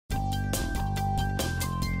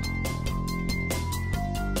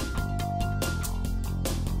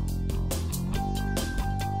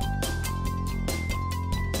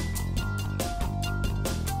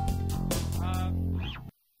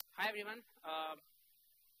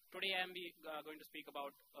Today I'm going to speak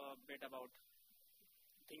about a bit about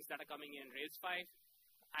things that are coming in Rails 5,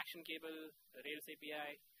 ActionCable, Rails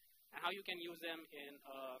API, and how you can use them in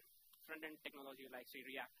front-end technology like say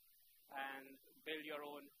React and build your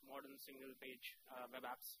own modern single-page web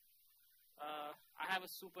apps. I have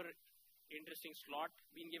a super interesting slot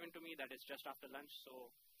being given to me that is just after lunch,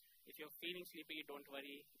 so if you're feeling sleepy, don't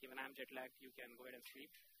worry. Even I'm jet lagged, you can go ahead and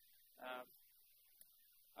sleep.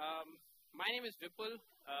 My name is Vipul.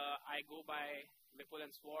 I go by Vipul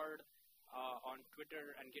and Sword on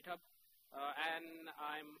Twitter and GitHub. And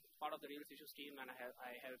I'm part of the Rails issues team, and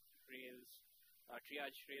I help Rails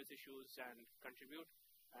triage Rails issues and contribute.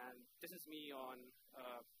 And this is me on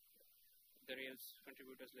the Rails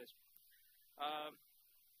contributors list.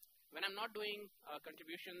 When I'm not doing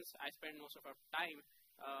contributions, I spend most of our time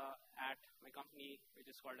at my company, which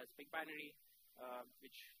is called as Big Binary,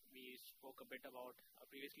 which we spoke a bit about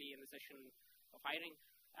previously in the session of hiring.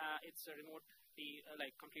 It's a remote team,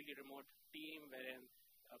 like completely remote team, wherein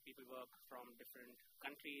people work from different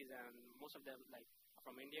countries, and most of them like are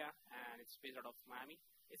from India, and it's based out of Miami.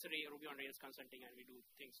 It's a Ruby on Rails consulting, and we do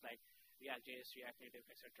things like ReactJS, React Native,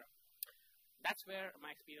 etc. That's where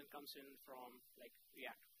my experience comes in from, like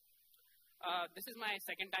React. This is my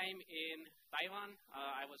second time in Taiwan.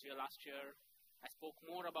 I was here last year. I spoke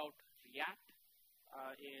more about React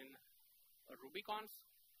in RubyConf.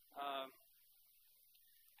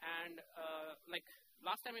 Like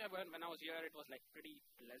last time when I was here, it was like pretty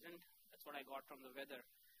pleasant. That's what I got from the weather.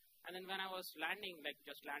 And then when I was landing, like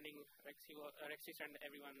just landing, Rexy sent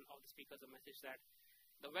everyone of the speakers a message that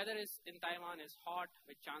the weather in Taiwan is hot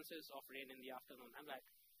with chances of rain in the afternoon. I'm like,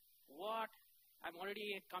 what? I'm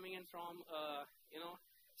already coming in from,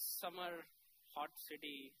 summer hot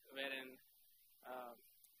city wherein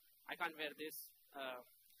I can't wear this.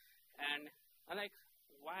 And I'm like,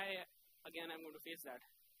 why again I'm going to face that?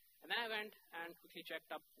 And then I went and quickly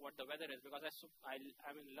checked up what the weather is, because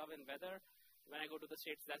I'm in love in weather. When I go to the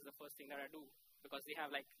States, that's the first thing that I do, because they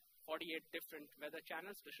have like 48 different weather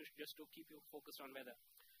channels just to keep you focused on weather.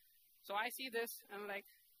 So I see this and I'm like,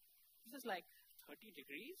 this is like 30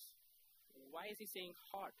 degrees? Why is he saying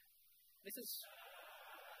hot? This is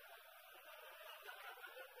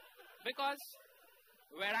because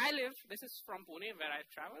where I live, this is from Pune, where I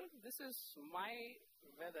travel, this is my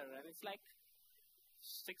weather, and it's like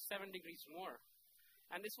 6-7 degrees more.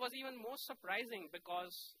 And this was even more surprising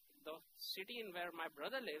because the city in where my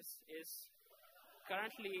brother lives is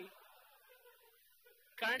currently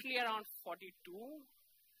around 42.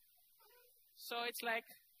 So it's like,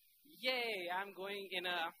 yay, I'm going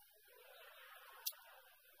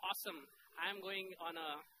on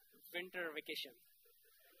a winter vacation.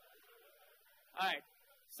 All right,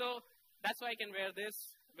 so that's why I can wear this,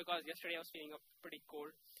 because yesterday I was feeling pretty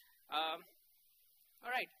cold. All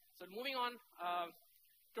right, so moving on.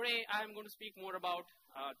 Today I'm going to speak more about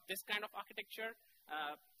this kind of architecture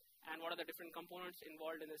and what are the different components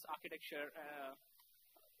involved in this architecture,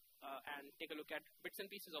 and take a look at bits and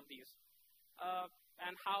pieces of these,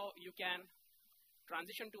 and how you can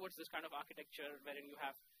transition towards this kind of architecture wherein you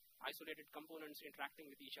have isolated components interacting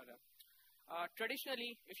with each other.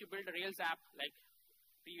 Traditionally, if you build a Rails app, like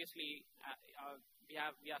previously, we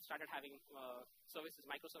have started having services,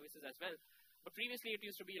 microservices as well. But previously, it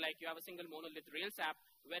used to be like you have a single monolith Rails app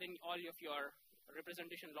wherein all of your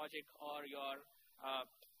representation logic or your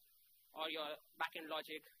backend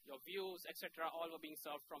logic, your views, etc., all were being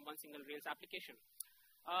served from one single Rails application.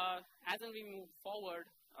 As we move forward,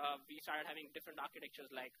 we started having different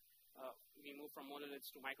architectures, like we moved from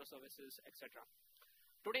monoliths to microservices, etc.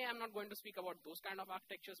 Today, I'm not going to speak about those kind of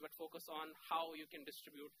architectures, but focus on how you can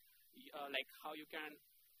distribute, like how you can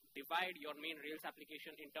divide your main Rails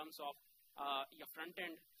application in terms of your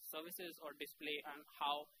front-end services or display, and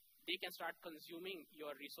how they can start consuming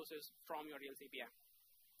your resources from your Rails API.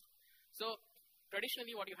 So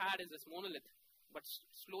traditionally, what you had is this monolith, but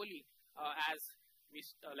slowly, as we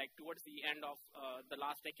like towards the end of the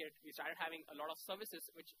last decade, we started having a lot of services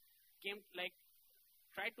which came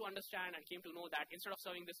tried to understand and came to know that instead of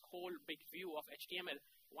serving this whole big view of HTML,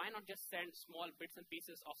 why not just send small bits and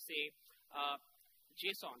pieces of, say,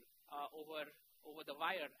 JSON over the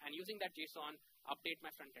wire, and using that JSON, update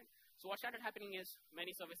my front end. So what started happening is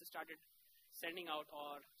many services started sending out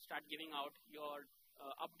or start giving out your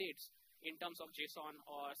updates in terms of JSON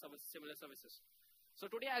or similar services.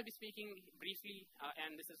 So today I'll be speaking briefly,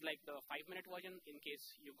 and this is like the 5-minute version in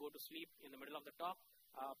case you go to sleep in the middle of the talk.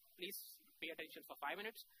 Please pay attention for 5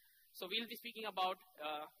 minutes. So we'll be speaking about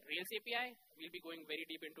Rails API. We'll be going very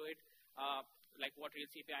deep into it, like what Rails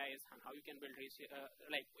API is and how you can build Rails,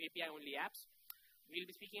 like API-only apps. we'll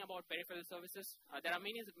be speaking about peripheral services. There are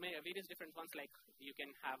various different ones, like you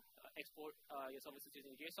can have export your services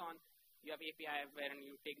using JSON. You have API wherein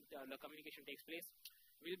you take the communication takes place.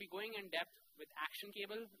 We'll be going in depth with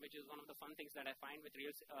ActionCable, which is one of the fun things that I find with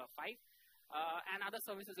Rails 5, and other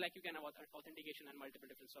services like you can have authentication and multiple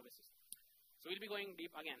different services. So we'll be going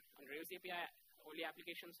deep again on Rails API only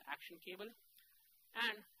applications, ActionCable,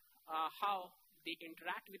 and how they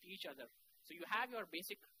interact with each other. So you have your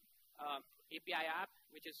basic API app,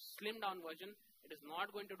 which is slimmed down version. It is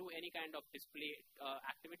not going to do any kind of display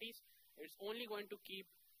activities. It's only going to keep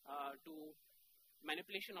to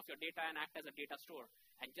manipulation of your data and act as a data store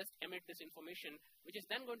and just emit this information, which is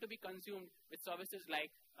then going to be consumed with services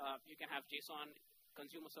like you can have JSON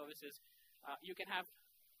consumer services. You can have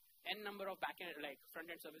n number of backend, like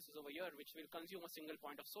front-end services over here, which will consume a single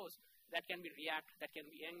point of source. That can be React, that can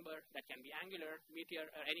be Ember, that can be Angular, Meteor,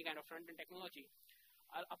 or any kind of front-end technology.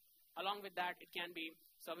 Along with that, it can be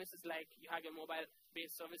services like you have your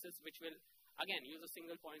mobile-based services, which will, again, use a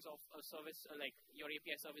single point of a service, like your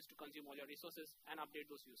API service, to consume all your resources and update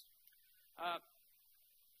those views.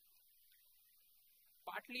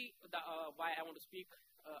 Partly, why I want to speak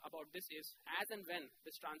about this is, as and when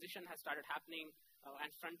this transition has started happening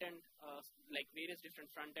and front-end, like various different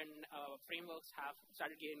front-end frameworks have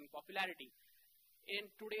started gaining popularity. In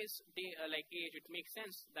today's day, age, it makes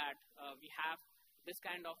sense that we have this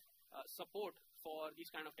kind of support for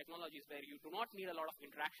these kind of technologies where you do not need a lot of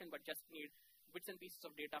interaction but just need bits and pieces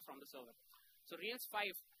of data from the server. So Rails 5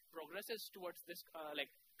 progresses towards this,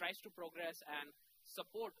 tries to progress and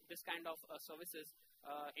support this kind of services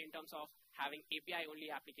in terms of having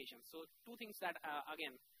API-only applications. So two things that,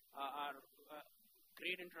 again, are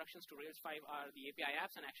great introductions to Rails 5 are the API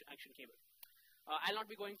apps and ActionCable. I'll not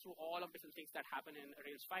be going through all of different things that happen in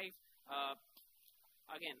Rails 5.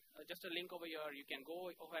 Again, just a link over here. You can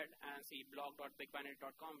go ahead and see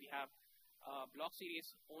blog.bigbinary.com. We have a blog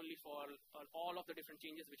series only for all of the different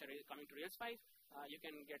changes which are coming to Rails 5. You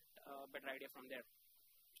can get a better idea from there.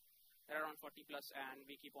 There are around 40 plus, and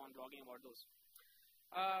we keep on blogging about those.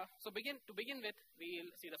 To begin with,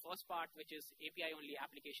 we'll see the first part, which is API-only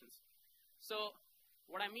applications. So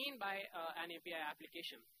what I mean by an API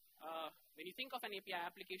application, when you think of an API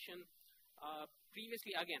application,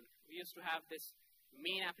 previously, again, we used to have this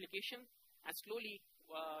main application, and slowly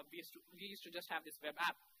we used to just have this web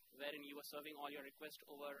app wherein you were serving all your requests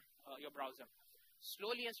over your browser.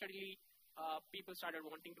 Slowly and steadily, people started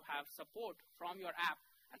wanting to have support from your app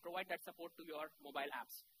and provide that support to your mobile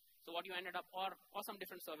apps. So what you ended up, or some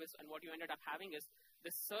different service, and what you ended up having is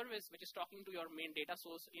this service which is talking to your main data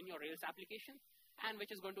source in your Rails application, and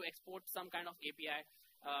which is going to export some kind of API,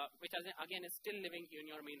 which again is still living in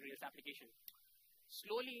your main Rails application.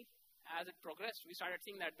 Slowly, as it progressed, we started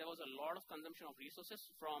seeing that there was a lot of consumption of resources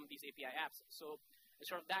from these API apps. So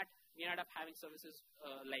instead of that, we ended up having services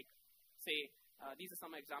like, say, these are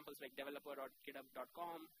some examples like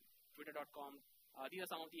developer.github.com, twitter.com. These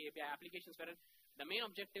are some of the API applications where the main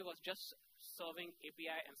objective was just serving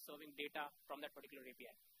API and serving data from that particular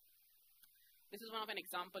API. This is one of an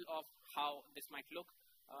example of how this might look.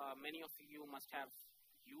 Many of you must have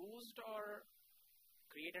used or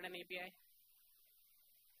created an API.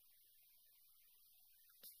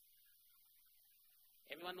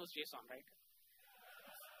 Everyone knows JSON, right?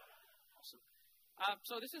 Awesome.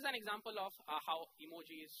 So this is an example of how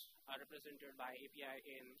emojis are represented by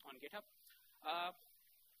API on GitHub.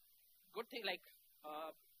 Good thing,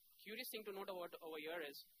 curious thing to note over here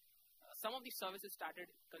is some of these services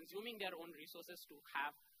started consuming their own resources to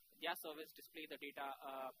have their service display the data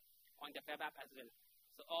on their web app as well.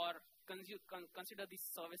 So, or consider these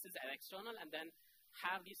services as external and then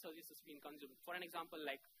have these services being consumed. For an example,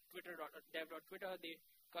 like dev.twitter, they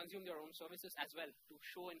consume their own services as well to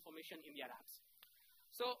show information in their apps.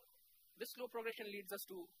 So this slow progression leads us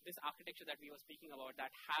to this architecture that we were speaking about,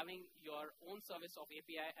 that having your own service of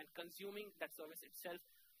API and consuming that service itself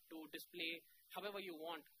to display however you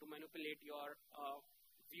want to manipulate your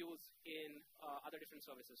views in other different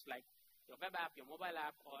services, like your web app, your mobile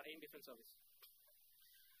app, or any different service.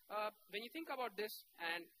 When you think about this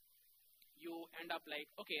and you end up like,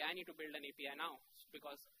 okay, I need to build an API now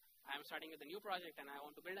because I'm starting with a new project and I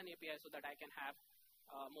want to build an API so that I can have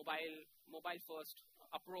mobile first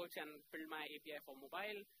approach and build my API for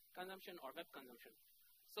mobile consumption or web consumption.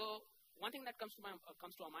 So one thing that comes to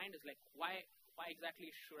our mind is like, why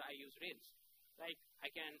exactly should I use Rails? Like, I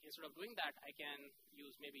can, instead of doing that, I can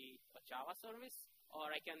use maybe a Java service, or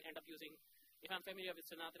I can end up using, if I'm familiar with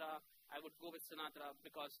Sinatra, I would go with Sinatra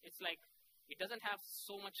because it's like, it doesn't have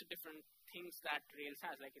so much different things that Rails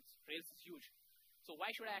has. Like, Rails is huge. So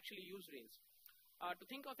why should I actually use Rails? To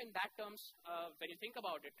think of in that terms, when you think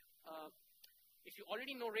about it, if you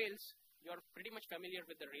already know Rails, you're pretty much familiar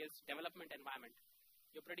with the Rails development environment.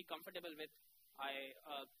 You're pretty comfortable with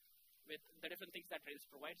the different things that Rails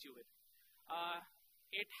provides you with.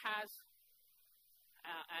 It has,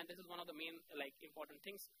 and this is one of the main important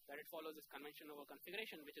things that it follows is convention over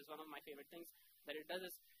configuration, which is one of my favorite things that it does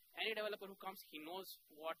is any developer who comes, he knows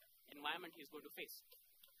what environment he's going to face.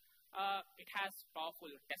 It has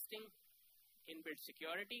powerful testing, inbuilt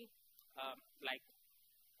security,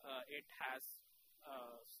 it has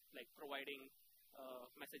providing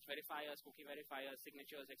message verifiers, cookie verifiers,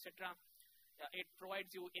 signatures, etc. It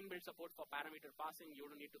provides you inbuilt support for parameter passing. You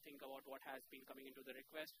don't need to think about what has been coming into the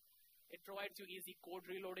request. It provides you easy code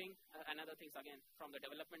reloading and other things again from the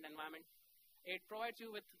development environment. It provides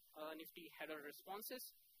you with nifty header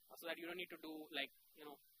responses so that you don't need to do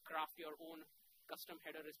craft your own custom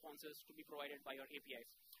header responses to be provided by your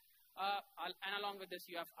APIs. And along with this,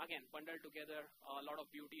 you have again bundled together a lot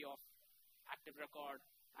of beauty of active record,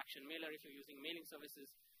 action mailer if you're using mailing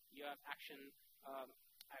services. You have action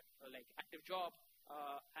active job,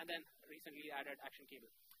 and then recently added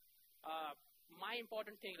ActionCable. My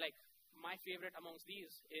important thing, my favorite amongst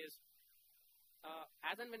these is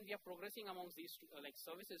as and when we are progressing amongst these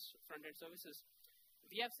services, front-end services,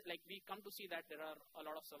 we come to see that there are a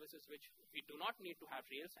lot of services which we do not need to have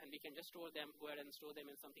Rails, and we can just go ahead and store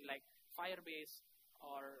them in something like Firebase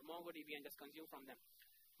or MongoDB and just consume from them.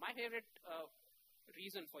 My favorite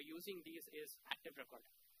reason for using these is active record.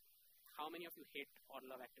 How many of you hate or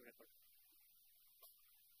love active record?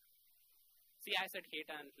 See, I said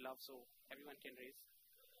hate and love, so everyone can raise.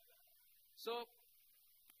 So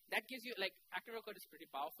that gives you, active record is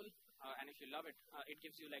pretty powerful, and if you love it, it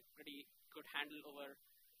gives you pretty good handle over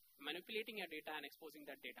manipulating your data and exposing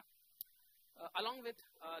that data. Along with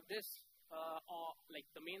this,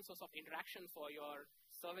 the main source of interaction for your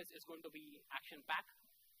service is going to be action pack,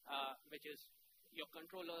 which is your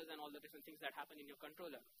controllers and all the different things that happen in your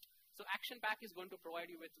controller. So action pack is going to provide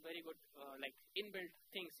you with very good inbuilt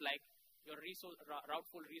things like your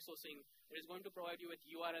routeful resourcing. It is going to provide you with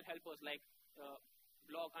URL helpers like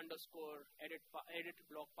blog underscore edit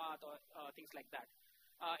blog path or things like that.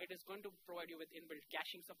 It is going to provide you with inbuilt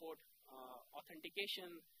caching support,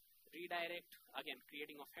 authentication, redirect, again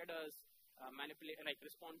creating of headers, manipulate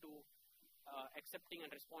respond to accepting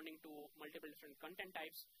and responding to multiple different content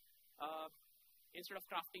types. Instead of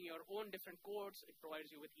crafting your own different codes, it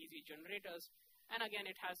provides you with easy generators. And again,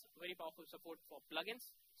 it has very powerful support for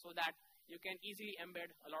plugins so that you can easily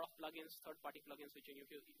embed a lot of plugins, third-party plugins, which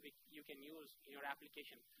you can use in your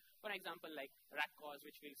application. For example, like ReactJS,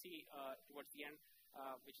 which we'll see towards the end,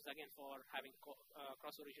 which is again for having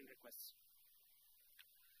cross-origin requests.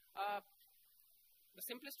 The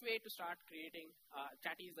simplest way to start creating,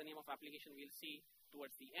 Chatty is the name of application we'll see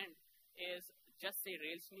towards the end, is just say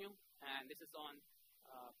Rails new, and this is on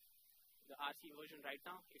the RC version right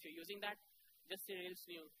now. If you're using that, just say Rails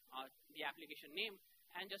new, the application name,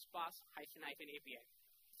 and just pass --API.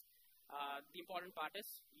 The important part is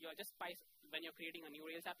you're just when you're creating a new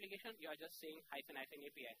Rails application, you're just saying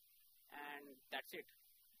 --API, and that's it.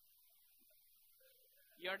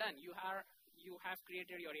 You're done. You have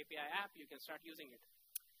created your API app. You can start using it.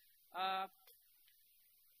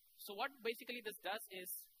 So what basically this does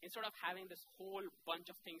is, instead of having this whole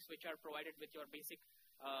bunch of things which are provided with your basic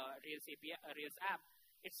Rails API, Rails app,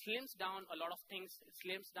 it slims down a lot of things. It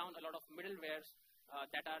slims down a lot of middlewares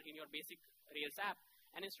that are in your basic Rails app,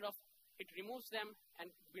 and instead of it removes them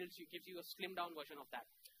and gives you a slimmed down version of that.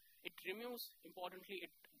 It removes, importantly,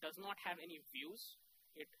 it does not have any views.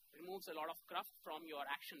 It removes a lot of cruft from your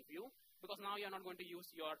action view, because now you're not going to use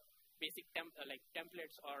your basic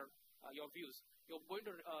templates or your views. You're going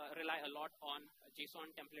to rely a lot on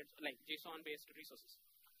JSON templates, like JSON-based resources.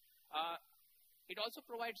 It also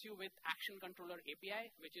provides you with Action Controller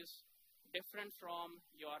API, which is different from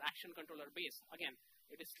your Action Controller base. Again,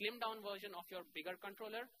 it is slimmed down version of your bigger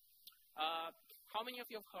controller. How many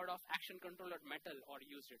of you have heard of Action Controller Metal or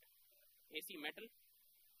used it? AC Metal?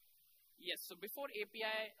 Yes. So before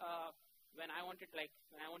API, when I wanted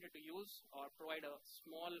to use or provide a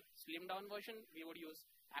small slimmed down version, we would use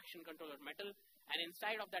Action Controller Metal, and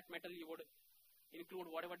inside of that Metal, you would include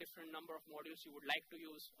whatever different number of modules you would like to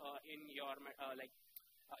use in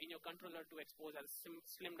your controller to expose as a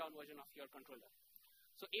slimmed down version of your controller.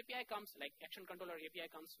 So API comes, like Action Controller API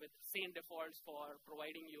comes with same defaults for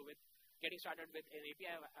providing you with getting started with an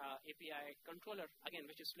API controller, again,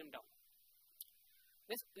 which is slimmed down.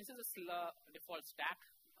 This is a default stack.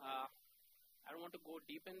 I don't want to go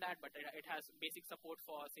deep in that, but it has basic support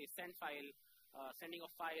for, say, send file, sending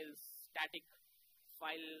of files, static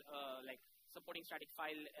file, like supporting static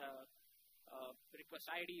file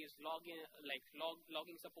request IDs,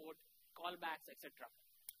 logging support, callbacks, etc.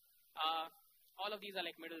 All of these are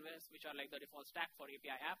like middlewares, which are like the default stack for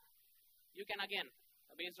API app. You can, again,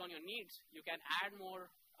 based on your needs, you can add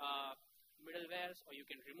more middlewares, or you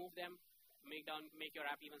can remove them, make your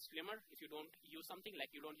app even slimmer. If you don't use something,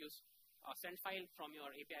 like you don't use a send file from your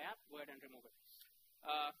API app, go ahead and remove it.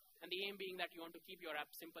 And the aim being that you want to keep your app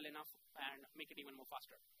simple enough and make it even more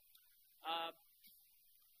faster.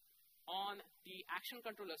 On the action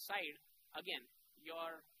controller side, again,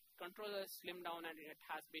 your controller is slimmed down and it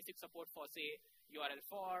has basic support for, say,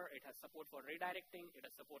 URL4, it has support for redirecting, it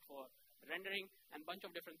has support for rendering, and a bunch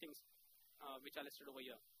of different things which are listed over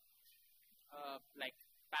here. Like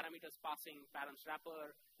parameters passing, params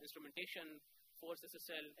wrapper, instrumentation, force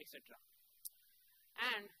SSL, etc.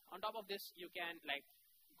 And on top of this, you can like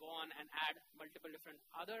go on and add multiple different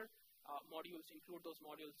other modules, include those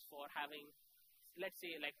modules for having, let's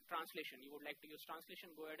say, like translation. You would like to use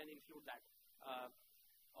translation, go ahead and include that.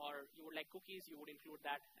 Or you would like cookies, you would include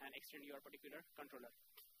that and extend your particular controller.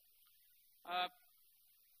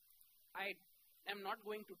 I am not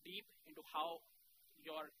going too deep into how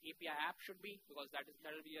your API app should be, because that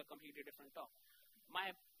will be a completely different talk.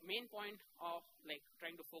 My main point of like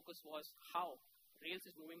trying to focus was how Rails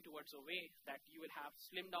is moving towards a way that you will have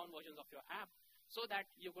slimmed down versions of your app so that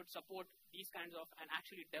you could support these kinds of and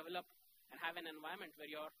actually develop and have an environment where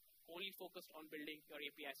you're only focused on building your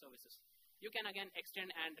API services. You can again extend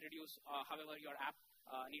and reduce however your app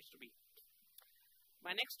needs to be.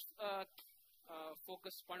 My next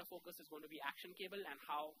point of focus is going to be ActionCable and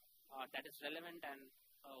how that is relevant and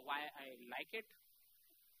why I like it.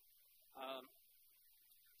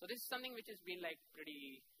 So this is something which has been like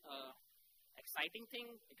pretty exciting thing.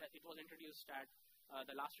 It was introduced at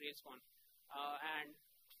the last RailsCon, and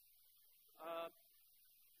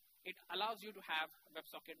it allows you to have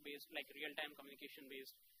WebSocket-based, like real-time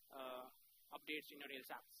communication-based updates in your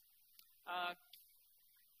Rails apps.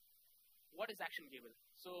 What is ActionCable?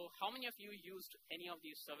 So how many of you used any of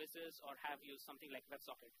these services or have used something like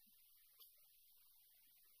WebSocket?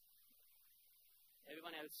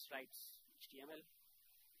 Everyone else writes HTML?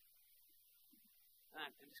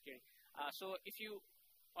 I'm just kidding. So if you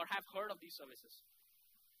or have heard of these services.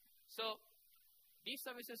 So these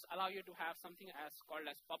services allow you to have something called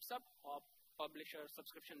as PubSub, or publisher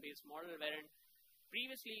subscription-based model, wherein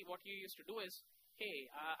previously what you used to do is, hey,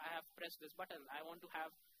 I have pressed this button. I want to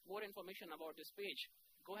have more information about this page.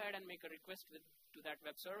 Go ahead and make a request to that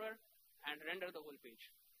web server and render the whole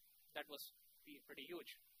page. That was pretty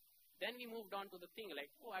huge. Then we moved on to the thing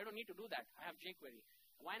like, oh, I don't need to do that. I have jQuery.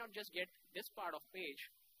 Why not just get this part of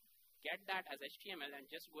page, get that as HTML, and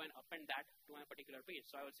just go and append that to a particular page.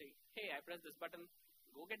 So I would say, hey, I press this button,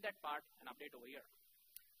 go get that part and update over here.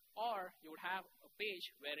 Or you would have a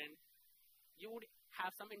page wherein you would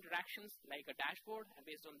have some interactions like a dashboard, and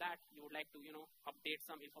based on that, you would like to, update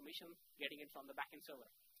some information, getting it from the backend server.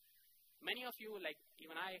 Many of you, like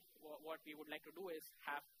even I, what we would like to do is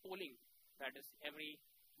have polling. That is, every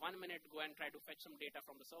 1 minute, go and try to fetch some data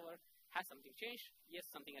from the server. Has something changed? Yes,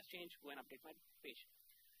 something has changed. Go and update my page.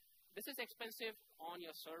 This is expensive on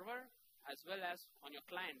your server as well as on your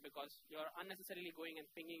client, because you're unnecessarily going and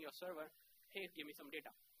pinging your server, hey, give me some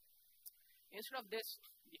data. Instead of this,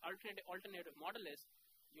 the alternative model is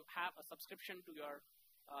you have a subscription to your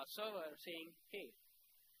server saying, hey,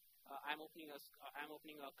 I'm opening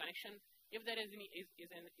a connection. If there is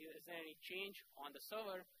any change on the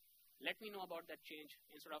server, let me know about that change.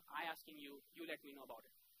 Instead of I asking you, you let me know about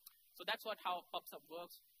it. So that's how PubSub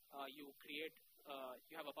works. You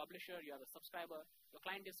have a publisher, you have a subscriber. Your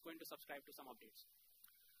client is going to subscribe to some updates.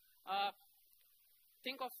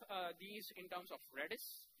 Think of these in terms of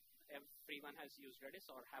Redis. Everyone has used Redis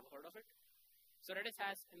or have heard of it. So Redis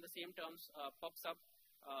has, in the same terms, PubSub,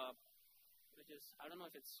 which is, I don't know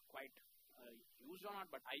if it's quite used or not,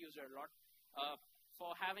 but I use it a lot,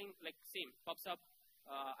 for having like same PubSub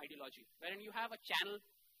ideology, wherein you have a channel,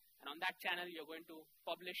 and on that channel you're going to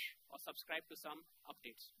publish or subscribe to some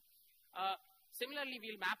updates. Similarly,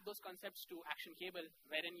 we'll map those concepts to ActionCable,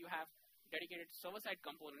 wherein you have dedicated server-side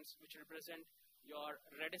components which represent your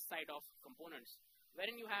Redis side of components,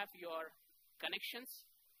 wherein you have your connections,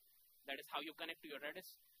 that is how you connect to your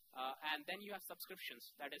Redis, and then you have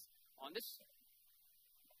subscriptions, that is on this,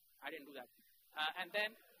 I didn't do that, and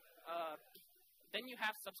then you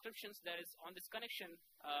have subscriptions, that is on this connection,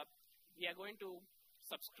 we are going to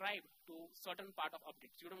subscribe to certain part of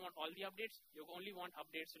updates. You don't want all the updates, you only want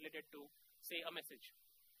updates related to, say, a message.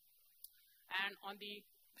 And on the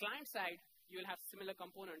client side, you will have similar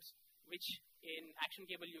components, which in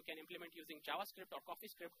ActionCable you can implement using JavaScript or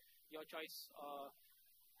CoffeeScript, your choice.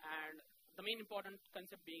 And the main important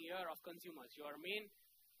concept being here of consumers. Your main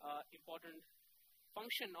important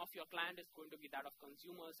function of your client is going to be that of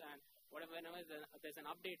consumers, and whenever there's an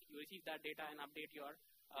update, you receive that data and update your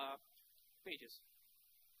pages.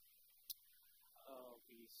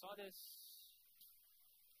 We saw this.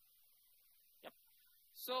 Yep.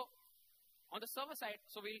 So on the server side,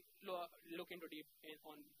 so we look into deep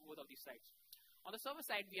on both of these sides. On the server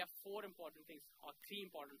side, we have three important things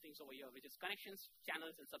over here, which is connections,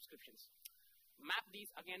 channels, and subscriptions. Map these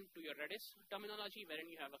again to your Redis terminology, wherein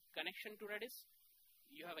you have a connection to Redis,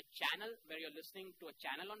 you have a channel where you're listening to a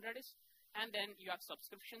channel on Redis, and then you have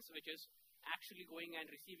subscriptions, which is actually going and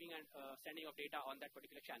receiving and sending of data on that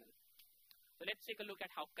particular channel. So let's take a look at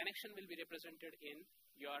how connection will be represented in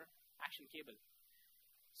your ActionCable.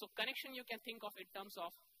 So connection you can think of in terms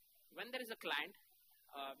of when there is a client,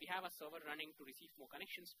 we have a server running to receive more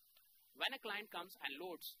connections. When a client comes and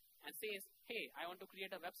loads and says, hey, I want to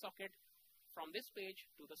create a WebSocket from this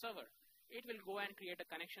page to the server, it will go and create a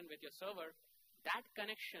connection with your server. That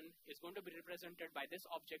connection is going to be represented by this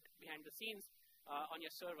object behind the scenes on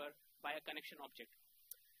your server by a connection object.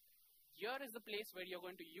 Here is the place where you're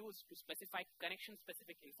going to use to specify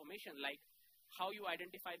connection-specific information, like how you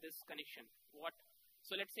identify this connection.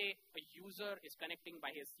 So let's say a user is connecting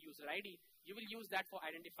by his user ID. You will use that for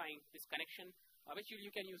identifying this connection, which you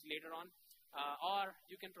can use later on. Or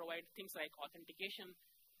you can provide things like authentication.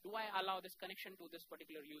 Do I allow this connection to this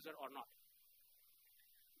particular user or not?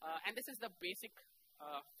 And this is the basic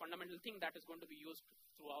fundamental thing that is going to be used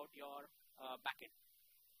throughout your backend.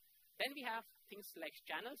 Then we have things like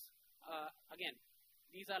channels. Again,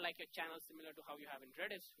 these are like your channels similar to how you have in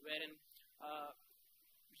Redis, wherein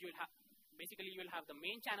you'll have the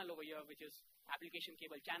main channel over here, which is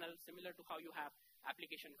ActionCable channel, similar to how you have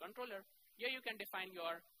application controller. Here you can define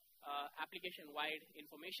your application-wide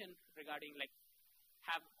information regarding, like,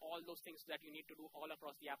 have all those things that you need to do all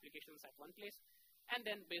across the applications at one place. And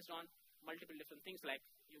then based on multiple different things, like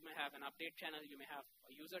you may have an update channel, you may have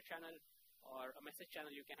a user channel, or a message channel,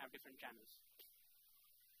 you can have different channels.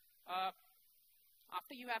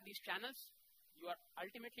 After you have these channels, you are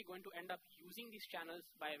ultimately going to end up using these channels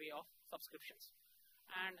by way of subscriptions.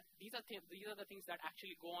 And these are the things that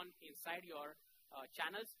actually go on inside your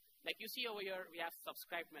channels. Like you see over here, we have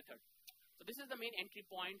subscribe method. So this is the main entry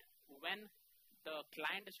point when the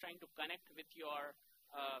client is trying to connect with your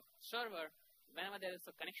server. Whenever there is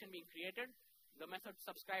a connection being created, the method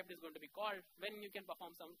subscribed is going to be called, when you can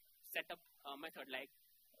perform some setup method, like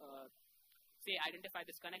say identify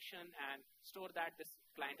this connection and store that this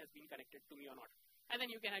client has been connected to me or not. And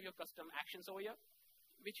then you can have your custom actions over here,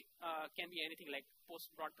 which can be anything like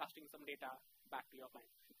post-broadcasting some data back to your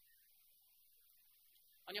client.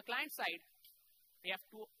 On your client side, we have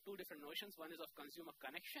two different notions. One is of consumer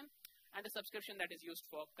connection and the subscription that is used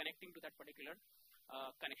for connecting to that particular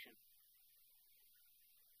connection.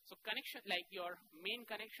 So connection, like your main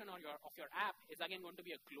connection of your app, is again going to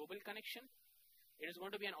be a global connection. It is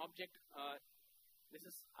going to be an object. This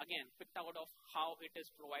is again picked out of how it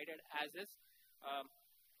is provided as is.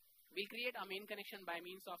 We'll create a main connection by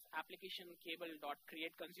means of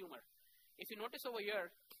ActionCable.createConsumer. If you notice over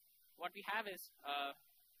here, what we have is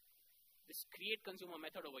this createConsumer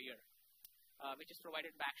method over here, which is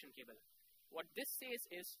provided by ActionCable. What this says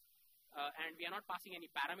is, and we are not passing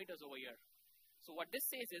any parameters over here. So what this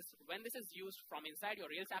says is, when this is used from inside your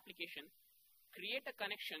Rails application, create a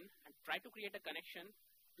connection and try to create a connection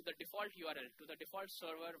to the default URL, to the default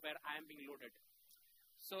server where I am being loaded.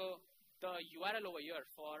 So the URL over here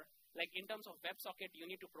for, like in terms of WebSocket, you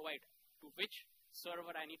need to provide to which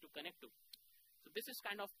server I need to connect to. So this is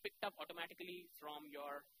kind of picked up automatically from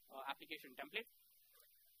your application template.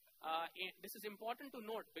 This is important to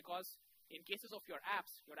note because in cases of your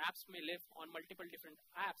apps may live on multiple different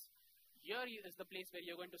apps. Here is the place where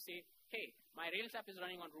you're going to say, hey, my Rails app is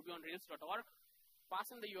running on rubyonrails.org,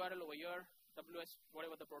 pass in the URL over here, WS,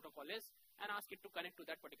 whatever the protocol is, and ask it to connect to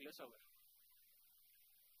that particular server.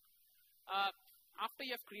 After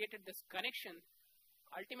you have created this connection,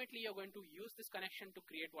 ultimately you're going to use this connection to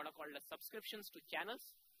create what are called as subscriptions to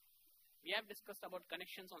channels. We have discussed about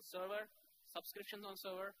connections on server, subscriptions on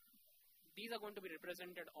server. These are going to be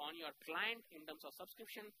represented on your client in terms of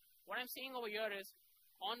subscription. What I'm saying over here is,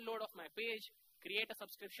 on load of my page, create a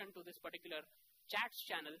subscription to this particular chats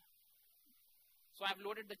channel. So I've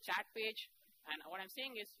loaded the chat page, and what I'm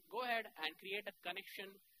saying is, go ahead and create a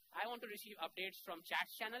connection. I want to receive updates from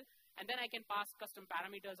chats channel, and then I can pass custom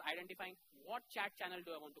parameters identifying what chat channel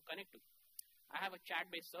do I want to connect to. I have a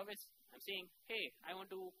chat-based service. I'm saying, hey, I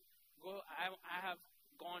want to go, I have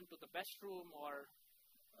gone to the best room or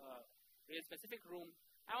Rails specific room,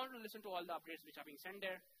 I want to listen to all the updates which are being sent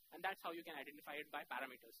there, and that's how you can identify it by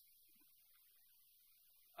parameters.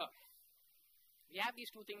 We have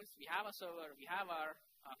these two things. We have a server, we have our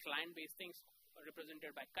client-based things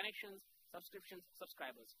represented by connections, subscriptions,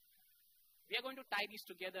 subscribers. We are going to tie these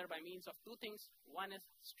together by means of two things. One is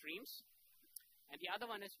streams, and the other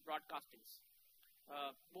one is broadcastings.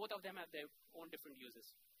 Both of them have their own different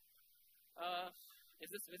uses.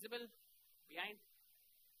 Is this visible behind?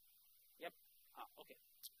 Yep. Okay.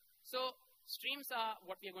 So streams are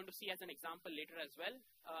what we are going to see as an example later as well,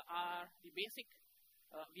 are the basic.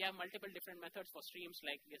 We have multiple different methods for streams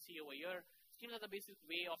like we see over here. Streams are the basic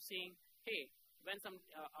way of saying, hey, when some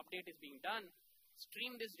update is being done,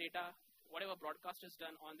 stream this data, whatever broadcast is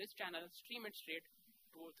done on this channel, stream it straight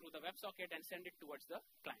through the WebSocket and send it towards the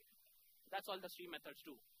client. That's all the stream methods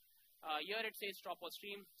do. Here it says stop all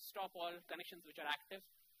stream, stop all connections which are active.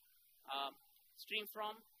 Stream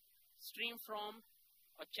from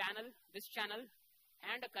a channel, this channel,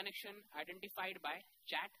 and a connection identified by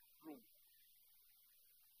chat room.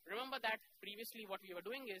 Remember that previously what we were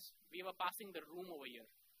doing is we were passing the room over here.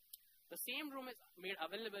 The same room is made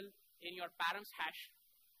available in your params hash,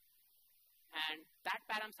 and that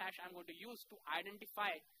params hash I'm going to use to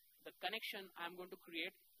identify the connection I'm going to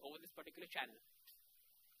create over this particular channel.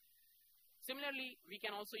 Similarly, we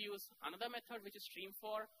can also use another method which is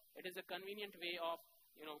stream4. It is a convenient way of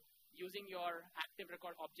using your active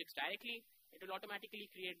record objects directly. It will automatically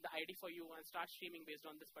create the ID for you and start streaming based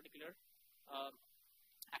on this particular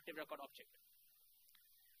active record object.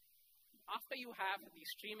 After you have these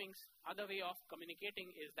streamings, other way of communicating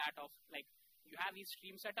is that of you have these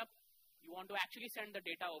stream set up, you want to actually send the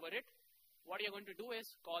data over it. What you're going to do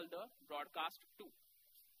is call the broadcast to.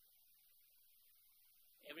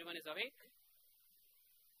 Everyone is awake?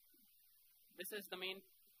 This is the main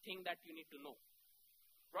thing that you need to know.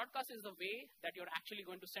 Broadcast is the way that you're actually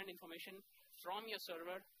going to send information from your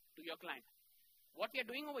server to your client. What we are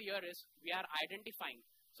doing over here is we are identifying.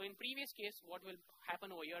 So in previous case, what will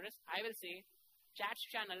happen over here is I will say chats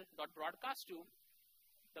channel.broadcast to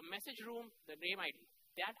the message room, the name ID.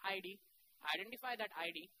 That ID, identify that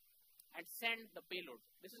ID and send the payload.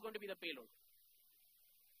 This is going to be the payload.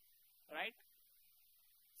 Right?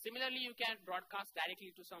 Similarly, you can broadcast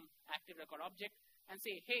directly to some active record object and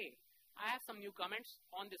say, hey, I have some new comments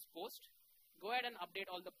on this post. Go ahead and update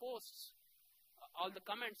all the posts, all the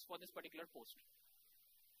comments for this particular post.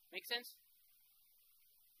 Make sense?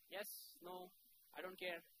 Yes? No? I don't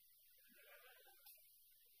care.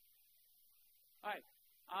 All right.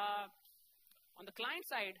 On the client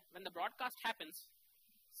side, when the broadcast happens,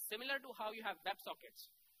 similar to how you have WebSockets.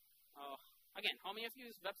 Again, how many of you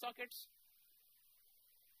use WebSockets?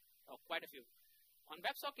 Oh, quite a few. On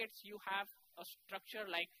WebSockets, you have a structure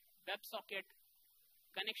like WebSocket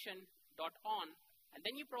connection.on, and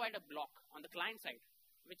then you provide a block on the client side,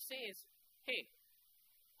 which says, hey,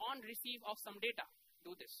 on receive of some data,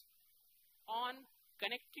 do this. On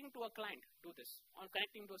connecting to a client, do this. On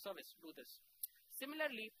connecting to a service, do this.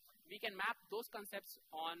 Similarly, we can map those concepts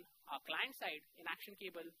on our client side in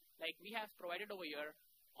ActionCable, like we have provided over here,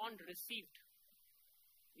 on received.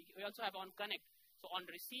 We also have on connect. So on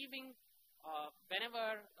receiving,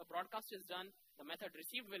 whenever a broadcast is done, the method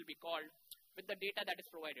received will be called with the data that is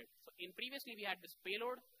provided. So in previously we had this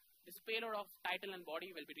payload of title and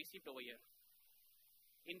body will be received over here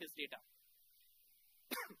in this data.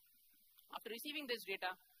 After receiving this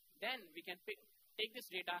data, then we can take this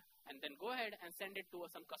data and then go ahead and send it to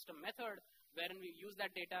some custom method wherein we use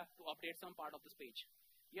that data to update some part of this page.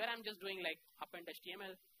 Here I'm just doing like append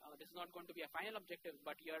HTML. This is not going to be a final objective,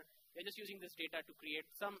 but here we're just using this data to create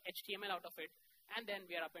some HTML out of it, and then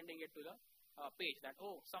we are appending it to the page that,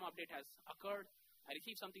 oh, some update has occurred. I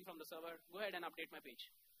received something from the server. Go ahead and update my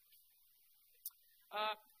page.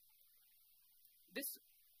 This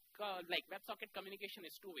like WebSocket communication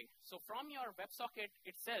is two-way. So from your WebSocket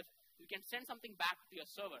itself, you can send something back to your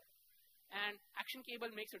server. And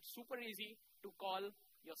ActionCable makes it super easy to call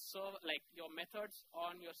your server, like your methods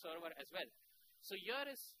on your server as well. So here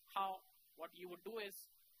is how what you would do is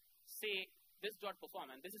say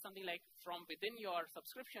this.perform, and this is something like from within your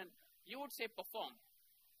subscription, you would say perform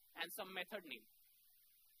and some method name.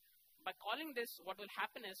 By calling this, what will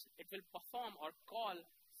happen is it will perform or call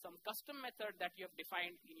some custom method that you have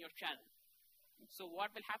defined in your channel. So what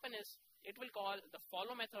will happen is it will call the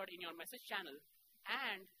follow method in your message channel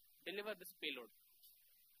and deliver this payload,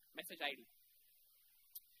 message ID.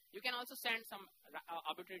 You can also send some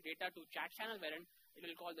arbitrary data to chat channel wherein it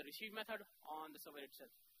will call the receive method on the server itself.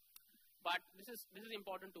 But this is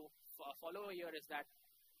important to follow here is that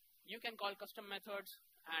you can call custom methods,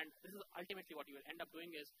 and this is ultimately what you will end up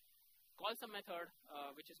doing is call some method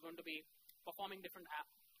which is going to be performing different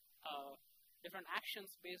actions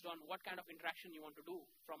based on what kind of interaction you want to do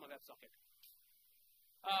from a WebSocket.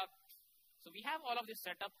 So we have all of this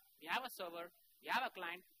set up. We have a server. We have a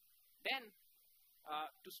client. Then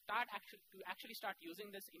to actually start using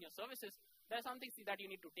this in your services, there are some things that you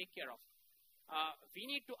need to take care of. We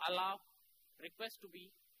need to allow requests to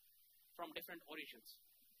be from different origins.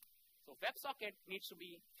 So WebSocket needs to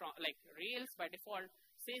be from, like Rails by default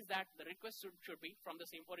says that the request should be from the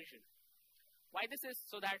same origin. Why this is?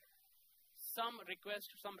 So that some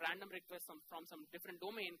random request from some different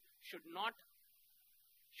domain should not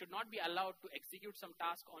be allowed to execute some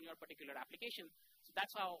task on your particular application. So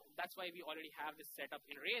that's why we already have this set up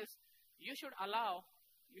in Rails. You should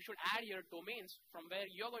add your domains from where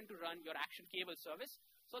you're going to run your ActionCable service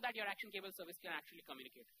so that your ActionCable service can actually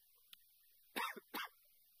communicate.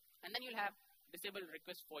 And then you'll have disable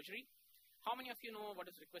request forgery. How many of you know what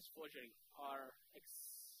is request forgery or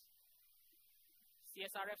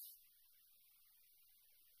CSRF?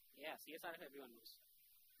 Yeah, CSRF everyone knows.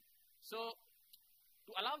 So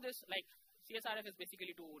to allow this, like CSRF is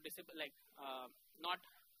basically to disable, not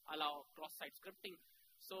allow cross-site scripting.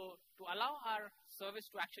 So to allow our service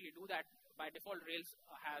to actually do that, by default Rails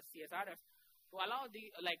has CSRF. To allow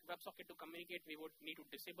the WebSocket to communicate, we would need to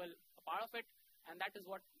disable a part of it, and that is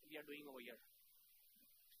what we are doing over here.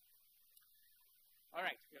 All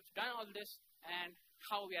right, we have done all this, and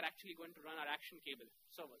how we are actually going to run our ActionCable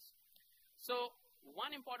servers. So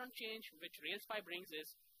one important change which Rails 5 brings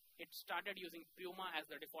is it started using Puma as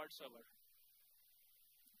the default server.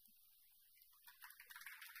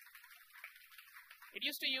 It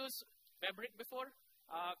used to use Fabric before,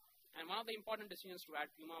 and one of the important decisions to add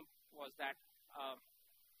Puma was that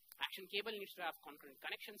ActionCable needs to have concurrent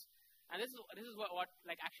connections, and this is what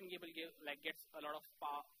ActionCable gets a lot of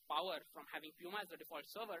power from having Puma as the default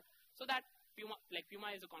server, so that Puma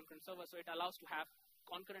is a concurrent server, so it allows to have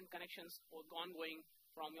concurrent connections ongoing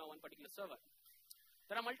from your one particular server.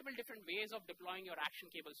 There are multiple different ways of deploying your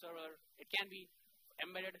ActionCable server. It can be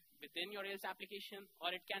embedded within your Rails application,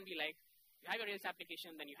 or it can be like you have your Rails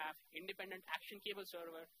application, then you have independent ActionCable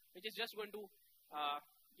server, which is just going to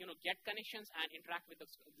get connections and interact with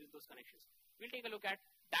those connections. We'll take a look at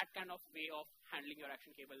that kind of way of handling your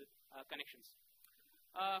ActionCable connections.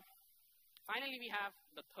 Finally, we have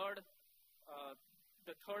the third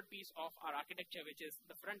piece of our architecture, which is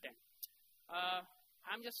the front end.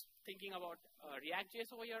 I'm just thinking about ReactJS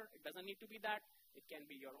over here. It doesn't need to be that. It can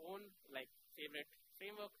be your own favorite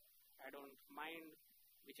framework. I don't mind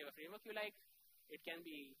whichever framework you like. It can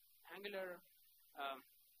be Angular.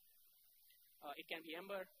 It can be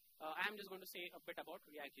Ember. I'm just going to say a bit about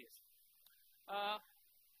ReactJS.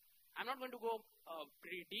 I'm not going to go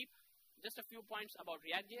pretty deep. Just a few points about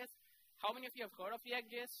ReactJS. How many of you have heard of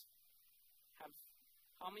ReactJS?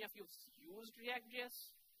 How many of you have used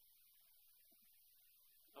ReactJS?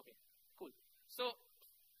 Okay, cool. So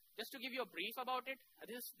just to give you a brief about it,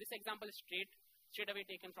 this example is straight away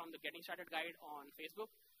taken from the Getting Started guide on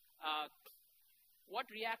Facebook. What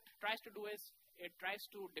React tries to do is it tries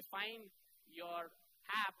to define your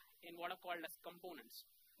app in what are called as components.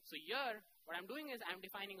 So here, what I'm doing is I'm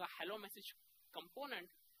defining a hello message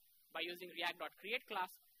component by using react.create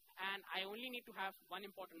class, and I only need to have one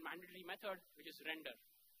important mandatory method, which is render.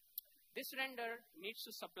 This render needs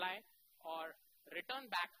to supply or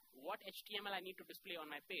return back what HTML I need to display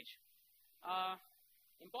on my page.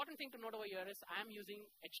 Important thing to note over here is I'm using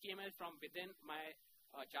HTML from within my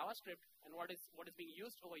JavaScript, and what is being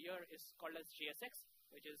used over here is called as JSX,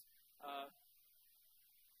 which is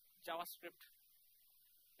JavaScript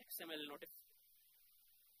XML notif.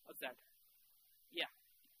 What's that? Yeah,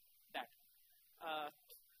 that.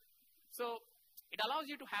 So it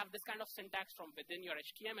allows you to have this kind of syntax from within your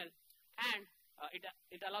HTML, and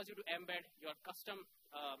it allows you to embed your custom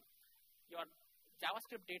your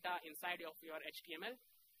JavaScript data inside of your HTML.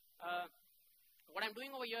 What I'm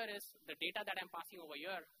doing over here is the data that I'm passing over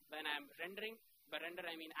here when I'm rendering. By render,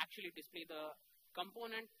 I mean actually display the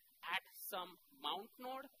component at some mount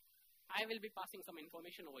node. I will be passing some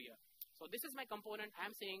information over here. So this is my component.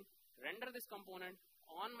 I'm saying render this component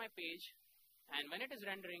on my page, and when it is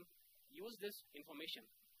rendering, use this information.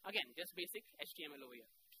 Again, just basic HTML over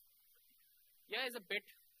here. Here is a bit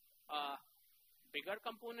bigger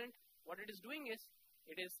component. What it is doing is,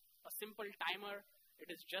 it is a simple timer.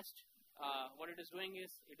 It is just, what it is doing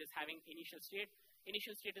is, it is having initial state.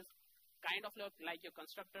 Initial state is kind of like your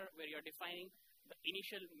constructor, where you're defining the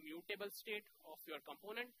initial mutable state of your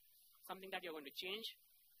component, something that you're going to change.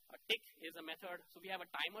 A tick is a method. So we have a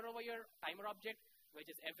timer over here, timer object, which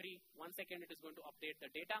is every 1 second it is going to update the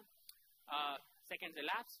data. Seconds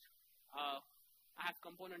elapsed. I have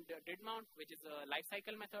component did mount, which is a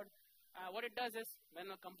lifecycle method. What it does is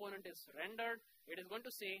when a component is rendered, it is going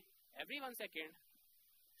to say every 1 second,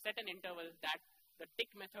 set an interval that the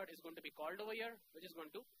tick method is going to be called over here, which is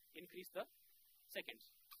going to increase the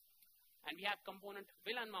seconds. And we have component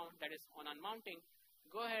will unmount, that is on unmounting,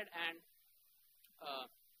 go ahead and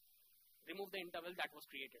remove the interval that was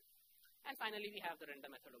created. And finally, we have the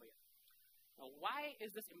render method over here. Now, why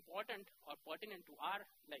is this important or pertinent to our,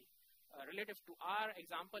 relative to our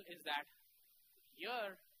example is that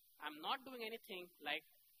here, I'm not doing anything like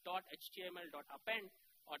 .html.append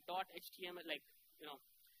or .html,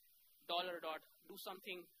 dollar dot do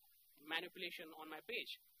something manipulation on my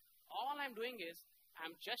page. All I'm doing is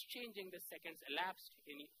I'm just changing the seconds elapsed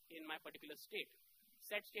in my particular state.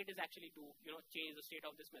 Set state is actually to change the state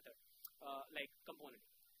of this method, component.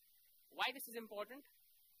 Why this is important?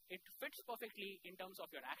 It fits perfectly in terms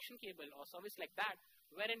of your ActionCable or service like that,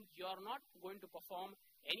 wherein you're not going to perform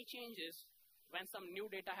any changes when some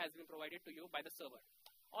new data has been provided to you by the server.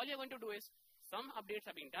 All you're going to do is some updates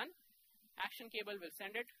are being done. ActionCable will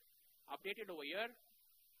send it, update it over here.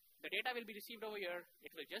 The data will be received over here.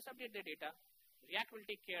 It will just update the data. React will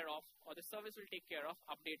take care of, or the service will take care of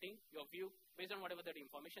updating your view based on whatever the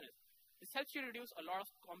information is. This helps you reduce a lot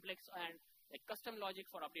of complex and custom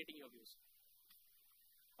logic for updating your views.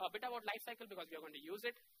 A bit about lifecycle because we are going to use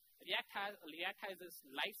it. React has this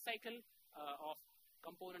lifecycle of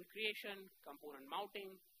component creation, component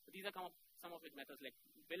mounting. These are some of its methods like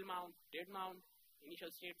will mount, did mount, initial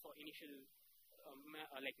state for initial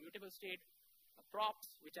mutable state,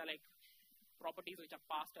 props, which are properties which are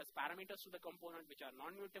passed as parameters to the component, which are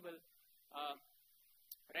non-mutable,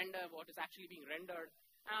 render, what is actually being rendered,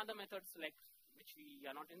 and other methods which we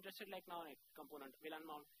are not interested now, like component will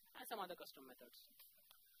unmount, and some other custom methods.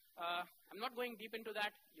 I'm not going deep into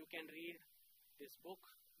that. You can read this book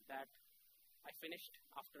that I finished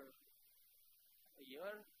after a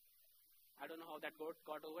year. I don't know how that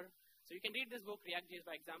got over. So you can read this book, ReactJS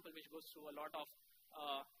by example, which goes through a lot of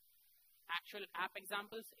actual app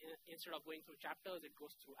examples. Instead of going through chapters, it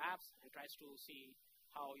goes through apps and tries to see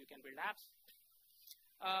how you can build apps.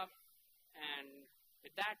 And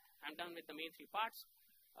with that, I'm done with the main 3 parts.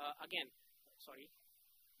 Again, sorry,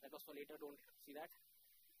 that was for later, don't see that.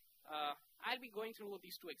 I'll be going through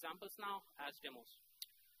these 2 examples now as demos.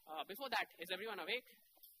 Before that, is everyone awake?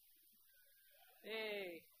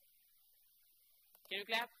 Hey! Can you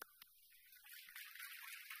clap?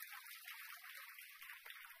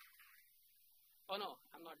 Oh no,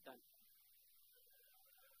 I'm not done.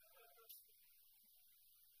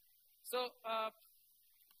 So,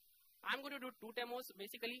 I'm going to do 2 demos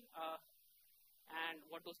basically. And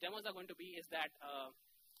what those demos are going to be is that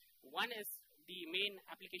one is the main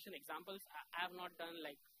application examples. I have not done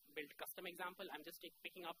build custom example. I'm just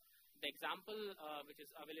picking up the example which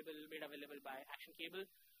is made available by ActionCable,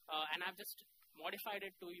 and I've just modified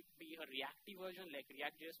it to be a Reacty version, like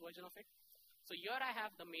ReactJS version of it. So here I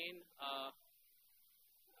have the main.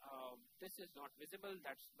 This is not visible,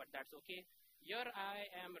 but that's okay. Here I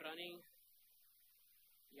am running.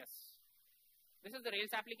 Yes, this is the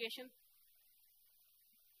Rails application.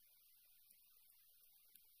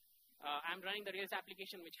 I'm running the Rails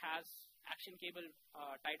application which has ActionCable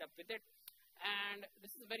tied up with it. And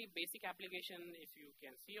this is a very basic application, if you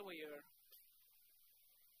can see over here.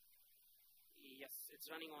 Yes, it's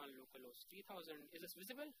running on localhost 3000. Is this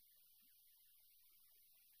visible?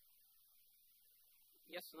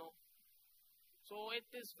 Yes, no. So it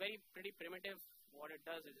is pretty primitive. What it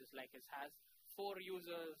does is it has 4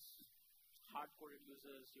 users, hard-coded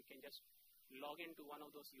users. You can just log into one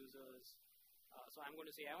of those users. So I'm going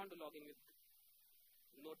to say I want to log in with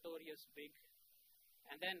notorious big,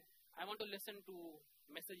 and then I want to listen to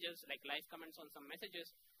messages like live comments on some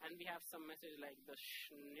messages, and we have some message like the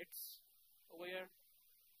schnitz over here,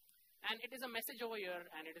 and it is a message over here,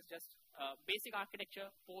 and it is just basic architecture,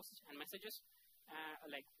 posts and messages,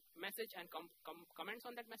 like message and comments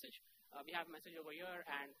on that message. We have message over here,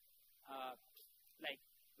 and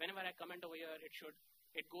whenever I comment over here,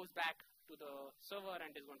 it goes back to the server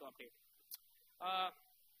and is going to update.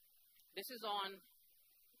 This is on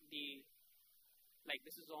the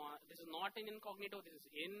this is not in incognito. This is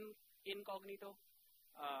in incognito.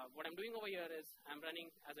 What I'm doing over here is I'm running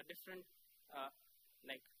as a different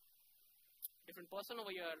different person over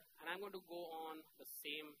here, and I'm going to go on the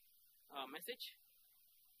same message.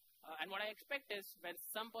 And what I expect is when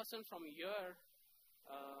some person from here,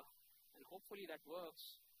 and hopefully that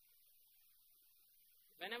works.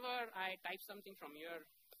 Whenever I type something from here.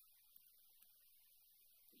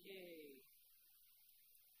 Yay.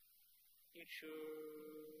 It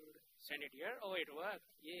should send it here. Oh, it worked.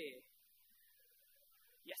 Yay.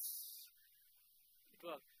 Yes, it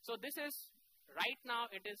worked. So this is, right now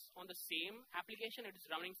it is on the same application. It is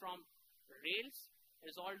running from Rails. It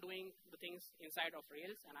is all doing the things inside of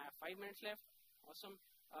Rails, and I have 5 minutes left. Awesome.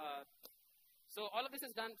 So all of this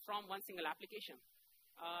is done from one single application.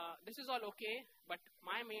 This is all okay, but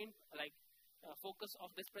my main focus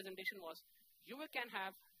of this presentation was you can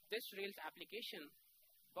have this Rails application,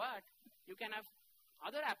 but you can have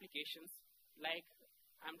other applications, like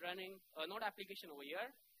I'm running a Node application over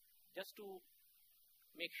here just to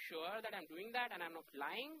make sure that I'm doing that and I'm not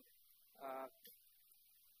lying.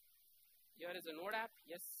 Here is a Node app.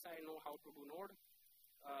 Yes, I know how to do Node.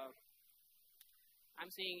 I'm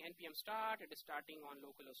saying npm start. It is starting on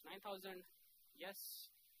localhost 9000. Yes.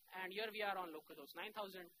 And here we are on localhost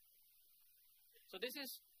 9000. So this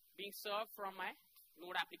is being served from my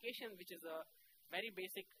Node application, which is a very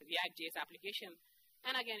basic ReactJS application.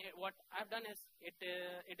 And again, what I've done is it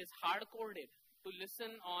is hard-coded to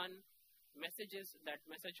listen on messages that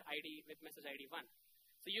message ID with message ID 1.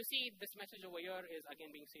 So you see this message over here is again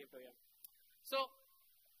being saved over here. So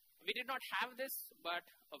we did not have this, but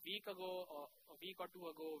a week ago or a week or two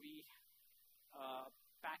ago, we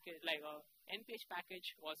nph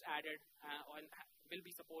package was added and will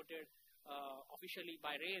be supported officially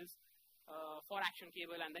by Rails for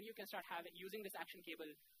ActionCable, and then you can start using this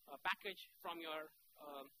ActionCable package from your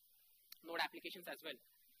Node applications as well.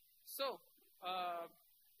 So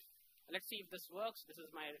let's see if this works. This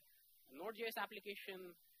is my Node.js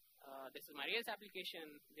application. This is my Rails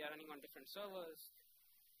application. They are running on different servers.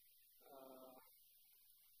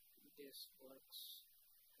 This works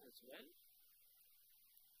as well.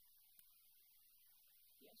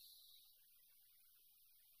 Yes.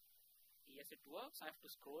 Yes, it works. I have to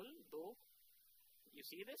scroll, though. You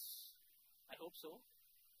see this? I hope so.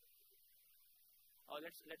 Oh,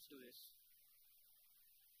 let's do this.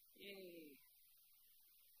 Yay.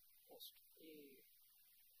 Post. Yay.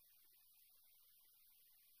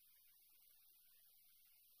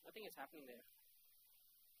 Nothing is happening there.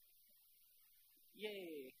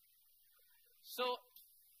 Yay. So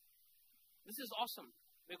this is awesome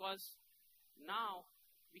because now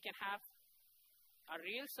we can have a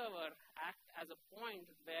Rails server act as a point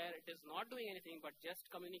where it is not doing anything but just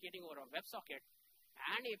communicating over a WebSocket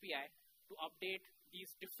and API to update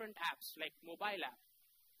these different apps like mobile app,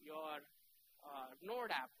 your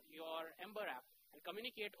Node app, your Ember app, and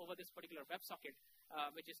communicate over this particular WebSocket,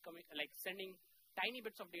 which is sending tiny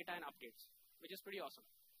bits of data and updates, which is pretty awesome.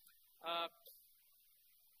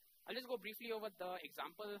 I'll just go briefly over the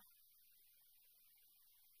example.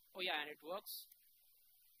 Oh yeah, and it works.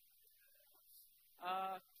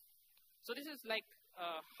 So this is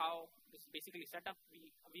how this is basically set up.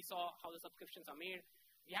 We saw how the subscriptions are made.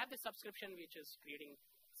 We have this subscription which is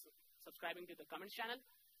subscribing to the comments channel.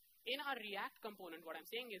 In our React component, what I'm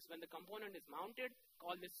saying is when the component is mounted,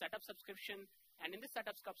 call this setup subscription. And in this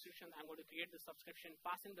setup subscription, I'm going to create the subscription,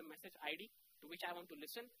 pass in the message ID to which I want to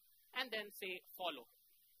listen, and then say follow,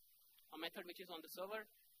 a method which is on the server.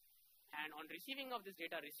 And on receiving of this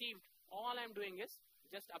data received, all I'm doing is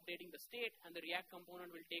just updating the state, and the React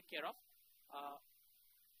component will take care of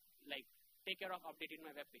updating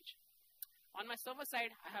my web page. On my server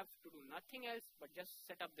side, I have to do nothing else but just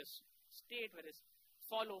set up this state where it's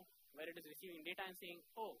follow, where it is receiving data and saying,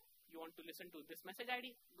 oh, you want to listen to this message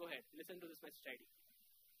ID? Go ahead, listen to this message ID.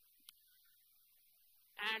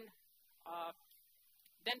 And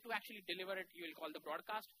then to actually deliver it, you will call the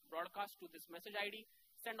broadcast to this message ID,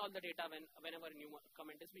 send all the data whenever a new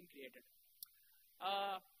comment is being created.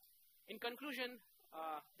 In conclusion,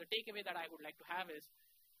 the takeaway that I would like to have is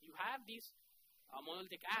you have these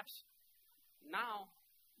monolithic apps. Now,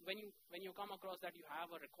 when you come across that you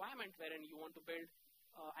have a requirement wherein you want to build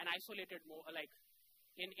an isolated,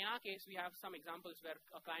 in our case, we have some examples where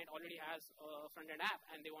a client already has a front-end app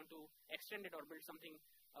and they want to extend it or build something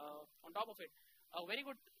on top of it. A very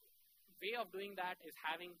good way of doing that is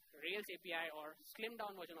having Rails API or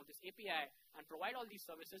slimmed-down version of this API and provide all these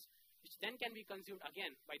services, which then can be consumed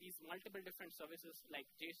again by these multiple different services like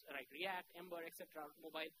React, Ember, etc.,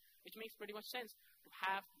 mobile, which makes pretty much sense to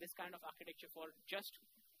have this kind of architecture for just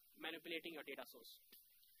manipulating your data source.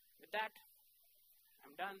 With that,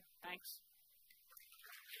 I'm done. Thanks.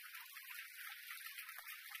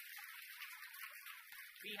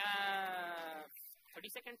 We have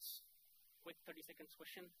 30 seconds. Quick 30 seconds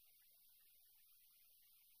question.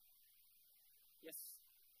 Yes.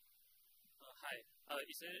 Hi.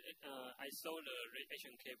 I saw the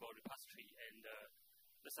ActionCable repository, and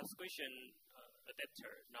the subscription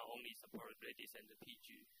adapter not only supports Redux and the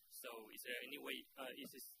PG. So is there any way,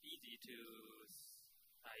 is it easy to,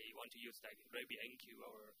 I want to use like RabbitMQ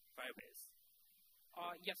or Firebase?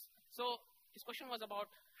 Yes. So his question was about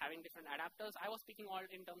having different adapters. I was speaking all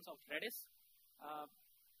in terms of Redis.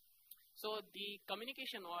 So the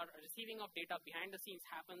communication or receiving of data behind the scenes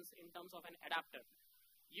happens in terms of an adapter.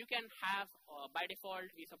 You can have, by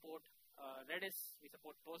default, we support Redis, we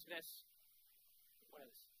support Postgres. What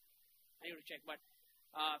else? I need to check, but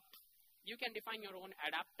you can define your own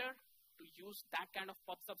adapter to use that kind of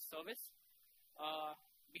pub/sub service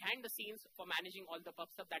behind the scenes for managing all the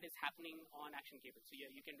pub/sub that is happening on ActionCable. So yeah,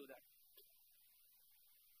 you can do that.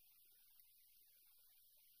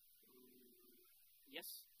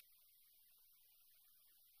 Yes.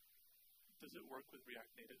 Does it work with React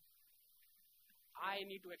Native? I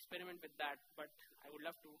need to experiment with that, but I would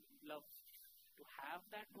love to have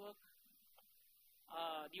that work.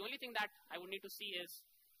 The only thing that I would need to see is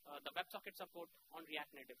the WebSocket support on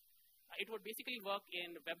React Native. It would basically work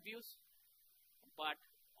in web views, but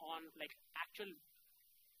on like actual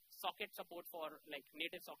socket support for like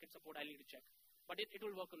native socket support, I need to check. But it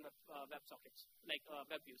will work on web sockets, like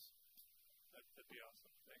web views. That'd be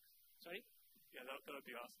awesome. Thanks. Sorry? Yeah, that would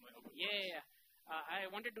be awesome. I hope it works. Yeah. I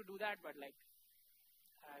wanted to do that, but like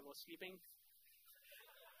I was sleeping.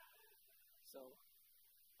 So,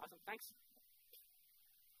 awesome. Thanks.